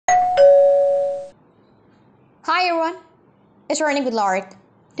Hi everyone, it's Running with Lorik.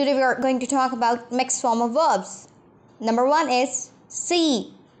 Today we are going to talk about mixed form of verbs. Number 1 is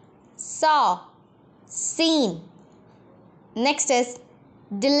see, saw, seen. Next is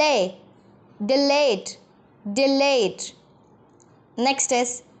delay, delayed, delayed. Next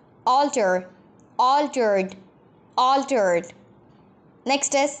is alter, altered, altered.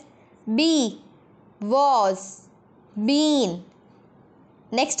 Next is be, was, been.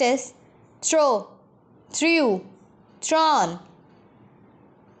 Next is throw, threw, thrown.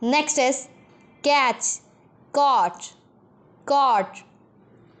 Next is catch, caught, caught.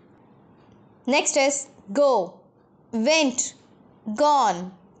 Next is go, went,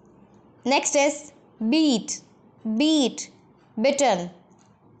 gone. Next is beat, beat, bitten.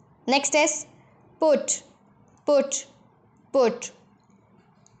 Next is put, put, put.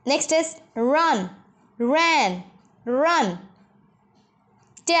 Next is run, ran, run.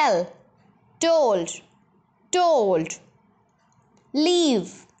 Tell, told, told.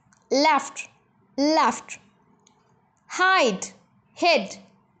 Leave, left, left. Hide, hid,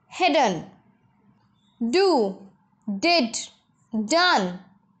 hidden. Do, did, done.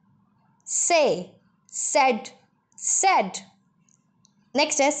 Say, said, said.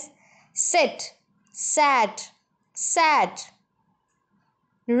 Next is sit, sat, sat.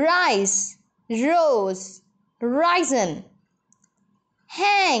 Rise, rose, risen.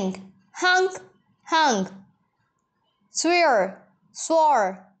 Hang, hung, hung. Swear,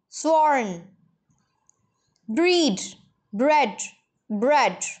 swore, sworn. Breed, bred,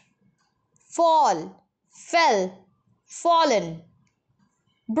 bred. Fall, fell, fallen.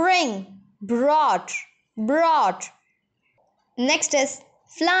 Bring, brought, brought. Next is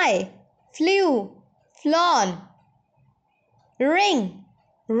fly, flew, flown. Ring,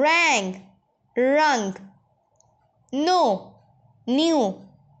 rang, rung. Know, knew,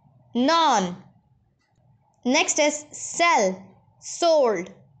 known. Next is sell, sold,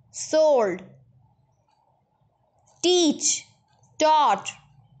 sold. Teach, taught,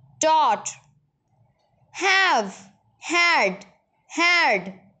 taught. Have, had,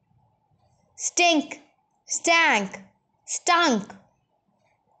 had. Stink, stank, stunk.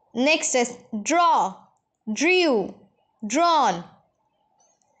 Next is draw, drew, drawn.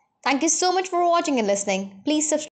 Thank you so much for watching and listening. Please subscribe.